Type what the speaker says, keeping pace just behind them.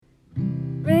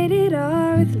Rated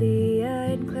R with Leah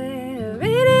and Claire.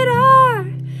 Rated R,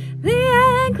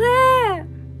 Leah and Claire.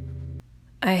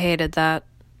 I hated that.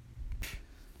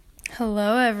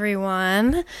 Hello,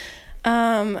 everyone.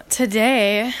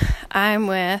 Today I'm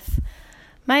with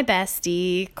my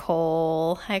bestie,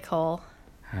 Cole. Hi, Cole.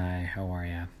 Hi, how are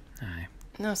you? Hi.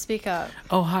 No, speak up.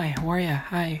 Oh, hi, how are you?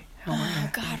 Hi, how are you? Oh,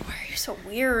 God, why are you so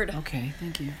weird? Okay,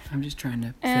 thank you. I'm just trying to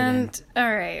fit And,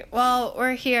 all right, well,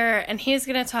 we're here, and he's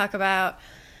going to talk about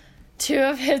two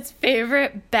of his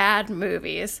favorite bad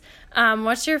movies.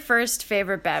 What's your first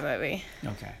favorite bad movie?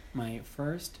 Okay, my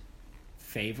first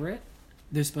favorite?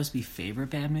 There's supposed to be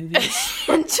favorite bad movies?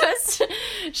 Just,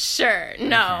 sure.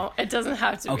 No, It doesn't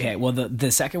have to be. Okay, well,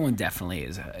 the second one definitely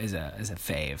is a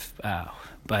fave.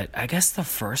 But I guess the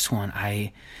first one,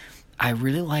 I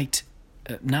really liked.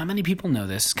 Not many people know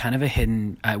this. It's kind of a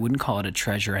hidden. I wouldn't call it a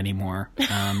treasure anymore.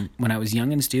 When I was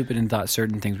young and stupid and thought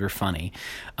certain things were funny,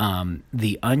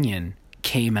 The Onion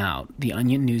came out. The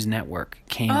Onion News Network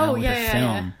came out with a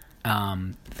film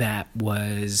that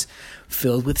was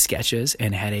filled with sketches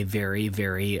and had a very,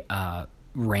 very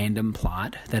random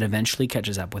plot that eventually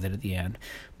catches up with it at the end.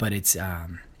 But it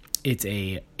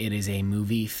is a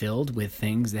movie filled with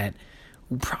things that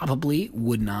probably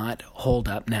would not hold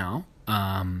up now.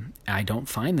 I don't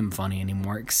find them funny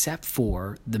anymore, except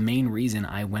for the main reason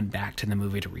I went back to the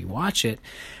movie to rewatch it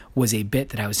was a bit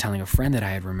that I was telling a friend that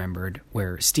I had remembered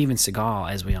where Steven Seagal,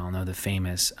 as we all know, the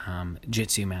famous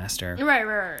Jitsu master.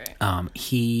 Right.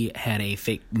 He had a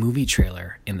fake movie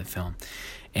trailer in the film,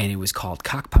 and it was called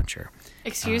Cock Puncher.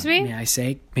 Excuse me? May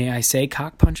I say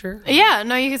Cock Puncher? Yeah,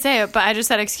 no, you can say it, but I just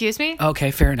said excuse me.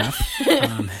 Okay, fair enough.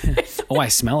 Oh, I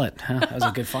smell it. Huh, that was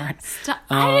a good fart.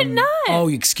 I did not. Oh,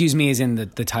 excuse me is in the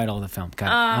title of the film.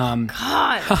 Got it.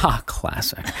 God.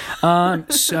 Classic.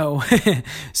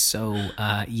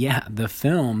 Yeah, the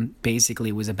film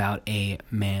basically was about a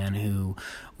man who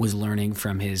was learning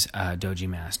from his doji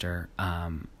master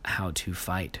how to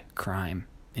fight crime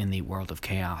in the world of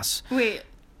chaos. Wait,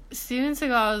 Steven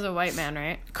Seagal is a white man,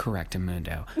 right? Correct,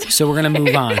 Amundo. So we're going to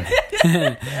move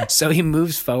on. So he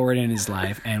moves forward in his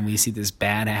life, and we see this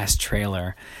badass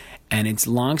trailer. And it's,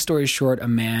 long story short, a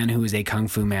man who is a kung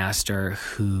fu master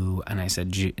who, and I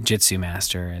said jitsu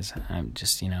master, is I've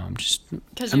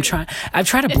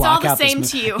tried to block out this movie. It's all the same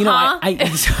to you, huh?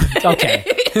 Okay.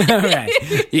 All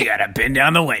right. You got to pin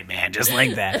down the white man just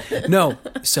like that. No.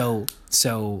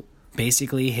 So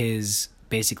basically his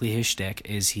shtick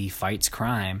is he fights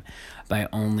crime by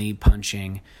only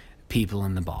punching people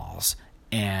in the balls,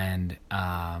 and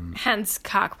hence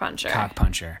Cock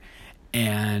Puncher.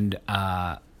 And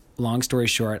long story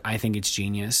short, I think it's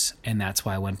genius, and that's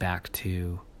why I went back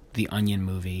to the Onion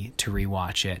movie to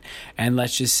rewatch it. And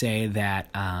let's just say that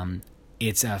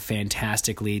it's a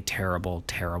fantastically terrible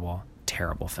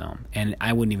film, and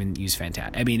I wouldn't even use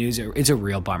fantastic. I mean, it's a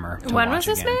real bummer to When watch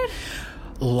was this again. made?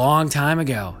 Long time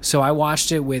ago. So I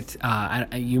watched it with,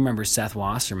 you remember Seth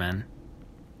Wasserman?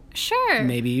 Sure.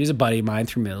 Maybe he was a buddy of mine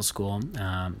through middle school.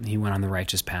 He went on the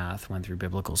righteous path, went through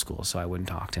biblical school, so I wouldn't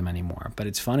talk to him anymore. But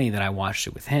it's funny that I watched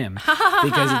it with him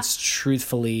because it's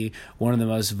truthfully one of the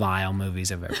most vile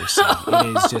movies I've ever seen.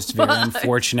 It is just very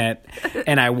unfortunate.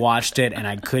 And I watched it and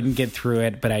I couldn't get through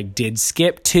it, but I did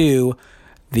skip to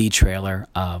the trailer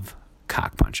of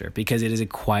Cock Puncher because it is a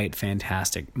quite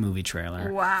fantastic movie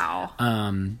trailer. Wow.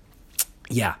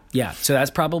 Yeah. So that's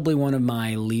probably one of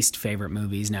my least favorite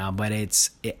movies now, but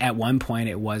at one point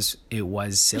it was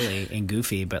silly and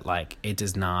goofy, but like it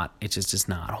just does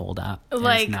not hold up.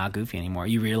 Like, it's not goofy anymore.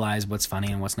 You realize what's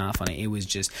funny and what's not funny. It's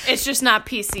just not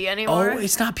PC anymore. Oh,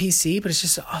 it's not PC, but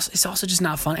it's also just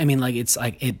not fun. I mean, like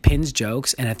it pins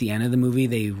jokes, and at the end of the movie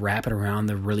they wrap it around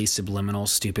the really subliminal,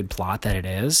 stupid plot that it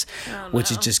is,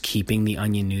 which is just keeping the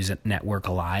Onion News Network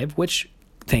alive, which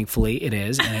thankfully it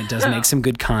is, and it does make some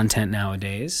good content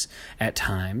nowadays at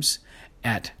times.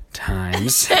 I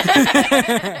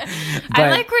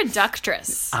like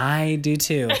Reductress. I do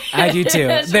too.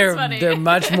 They're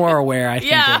much more aware, I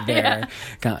think, of their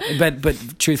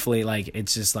but truthfully, like,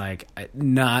 it's just like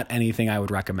not anything I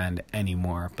would recommend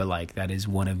anymore, but like that is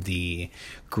one of the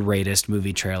greatest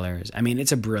movie trailers. I mean,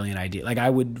 it's a brilliant idea. Like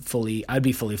I'd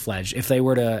be fully fledged if they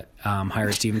were to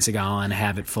hire Steven Seagal and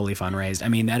have it fully fundraised. I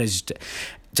mean, that is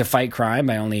to fight crime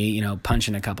by only,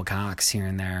 punching a couple cocks here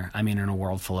and there. I mean, in a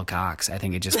world full of cocks, I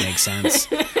think it just makes sense.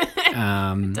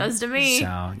 It does to me.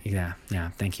 So, yeah.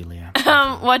 Thank you, Leah.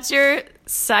 What's your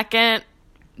second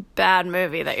bad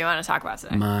movie that you want to talk about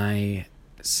today? My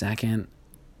second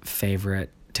favorite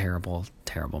terrible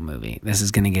movie. This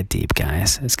is going to get deep,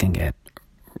 guys. It's going to get...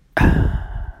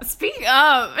 Speak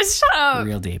up. Shut up.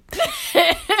 Real deep.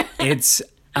 It's...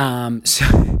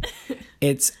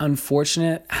 It's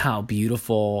unfortunate how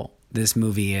beautiful this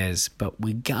movie is, but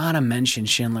we gotta mention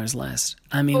Schindler's List.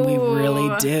 I mean, we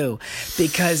really do.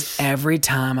 Because every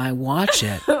time I watch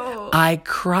it, I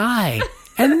cry.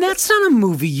 And that's not a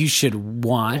movie you should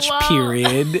watch,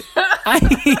 period. I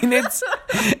mean,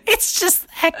 it's just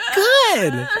that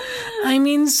good. I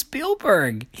mean,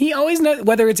 Spielberg, he always knows,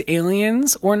 whether it's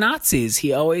aliens or Nazis,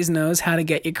 he always knows how to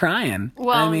get you crying.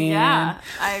 Well, I mean, yeah,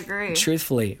 I agree.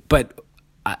 Truthfully. But,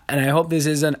 and I hope this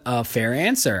isn't a fair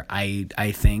answer,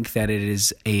 I think that it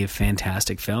is a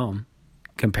fantastic film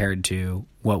compared to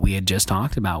what we had just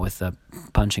talked about with the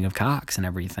punching of cocks and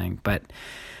everything. But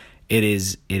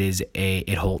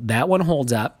that one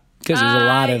holds up. Because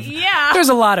there's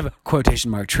a lot of quotation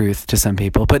mark truth to some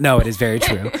people, but no, it is very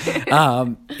true.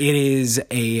 It is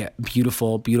a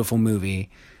beautiful, beautiful movie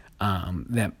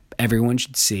that everyone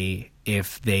should see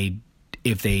if they're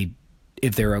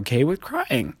okay with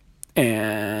crying.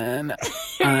 And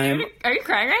are you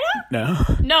crying right now?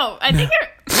 No, I think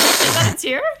is that a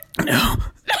tear? No.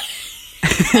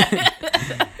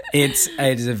 It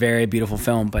is a very beautiful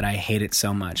film, but I hate it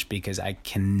so much because I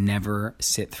can never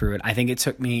sit through it. I think it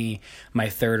took me my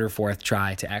third or fourth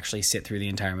try to actually sit through the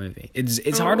entire movie.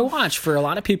 It's hard to watch for a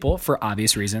lot of people for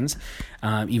obvious reasons,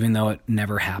 even though it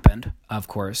never happened, of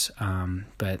course.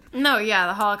 But no, yeah,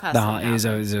 the Holocaust is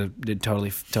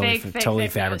totally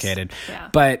fabricated. Yeah.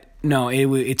 But no,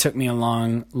 it took me a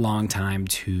long, long time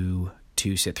to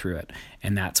sit through it,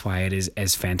 and that's why it is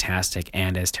as fantastic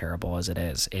and as terrible as it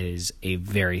is. It is a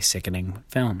very sickening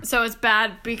film. So it's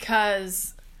bad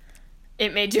because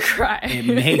it made you cry. It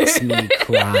makes me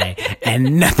cry,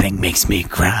 and nothing makes me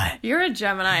cry. You're a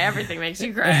Gemini. Everything makes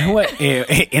you cry. What?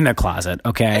 In a closet,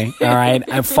 okay? All right?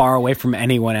 I'm far away from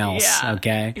anyone else,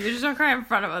 okay? You just don't cry in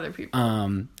front of other people.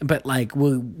 But like,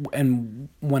 and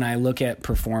when I look at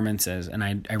performances, and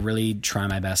I really try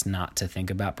my best not to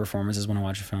think about performances when I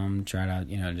watch a film, try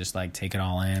to, just like take it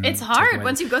all in. It's hard.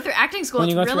 Once you go through acting school,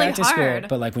 it's really hard.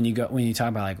 But like when you talk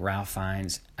about like Ralph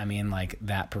Fiennes, I mean, like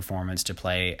that performance to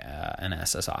play an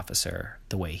SS officer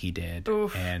the way he did,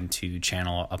 and to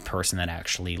channel a person that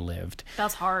actually lived.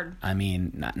 That's hard. I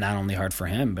mean, not only hard for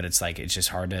him, but it's just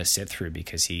hard to sit through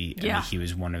because he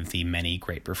was one of the many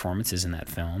great performances in that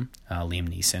film. Liam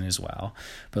Neeson as well.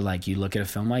 But like you look at a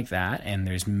film like that, and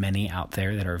there's many out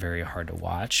there that are very hard to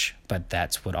watch, but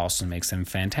that's what also makes them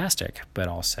fantastic. But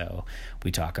also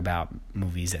we talk about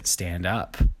movies that stand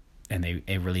up, and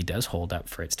it really does hold up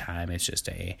for its time. It's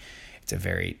a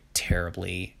very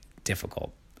terribly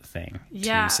difficult thing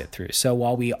to sit through. So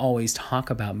while we always talk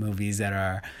about movies that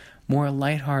are more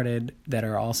lighthearted, that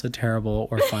are also terrible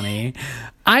or funny,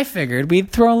 I figured we'd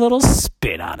throw a little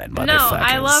spin on it, motherfuckers. No,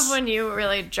 I love when you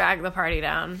really drag the party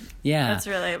down. Yeah. That's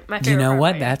really my favorite. You know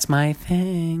what? That's my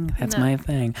thing. My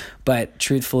thing. But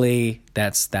truthfully,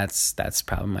 that's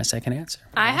probably my second answer.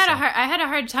 I had a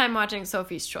hard time watching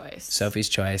Sophie's Choice.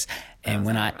 And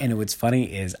what's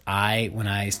funny is when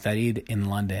I studied in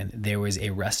London, there was a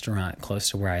restaurant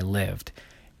close to where I lived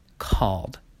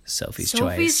called Sophie's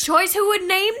Choice. Who would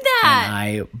name that? And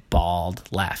I bawled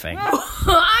laughing.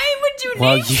 Why would you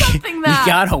name something that?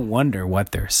 You gotta wonder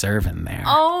what they're serving there.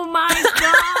 Oh my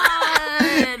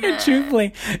god! And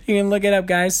truthfully, you can look it up,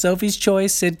 guys. Sophie's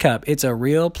Choice Sid Cup. It's a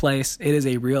real place. It is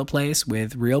a real place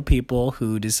with real people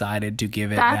who decided to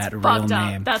give it that real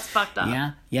name. That's fucked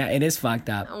up. Yeah, it is fucked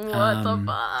up. What the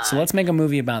fuck? So let's make a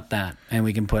movie about that, and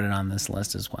we can put it on this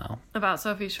list as well. About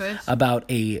Sophie's Choice? About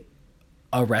a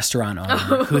restaurant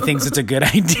owner who thinks it's a good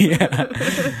idea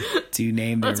to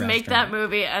name their restaurant. Let's make that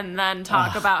movie and then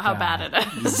talk about how bad it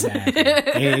is.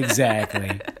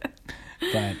 Exactly.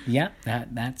 But yeah,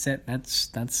 that's it.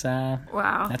 That's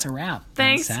wow. That's a wrap.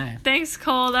 Thanks,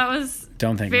 Cole. That was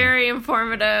very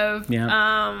informative.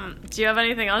 Yeah. Do you have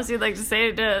anything else you'd like to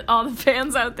say to all the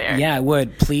fans out there? Yeah, I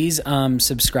would. Please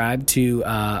subscribe to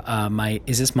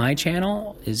is this my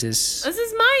channel? This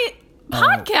is my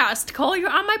podcast, Cole. You're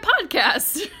on my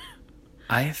podcast.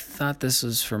 I thought this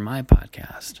was for my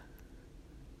podcast.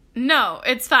 No,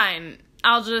 it's fine.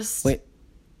 I'll just wait.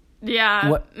 Yeah.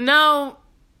 What? No.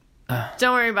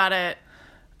 Don't worry about it.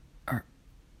 Oh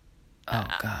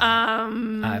god.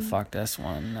 I fucked this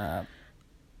one up.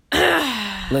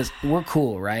 We're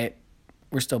cool, right?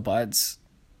 We're still buds.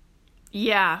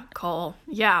 Yeah, Cole.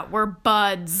 Yeah, we're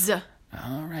buds.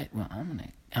 All right. Well, I'm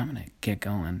gonna get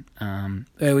going.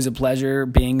 It was a pleasure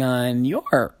being on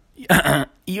your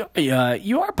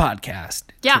podcast.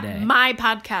 Yeah, today. my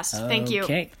podcast. Thank you.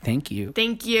 Okay, thank you.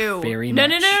 Thank you very much.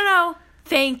 No.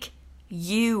 Thank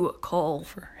you, Cole,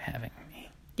 for having me.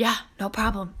 Yeah, no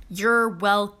problem. You're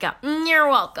welcome. You're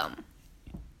welcome.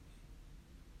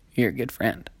 You're a good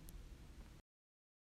friend.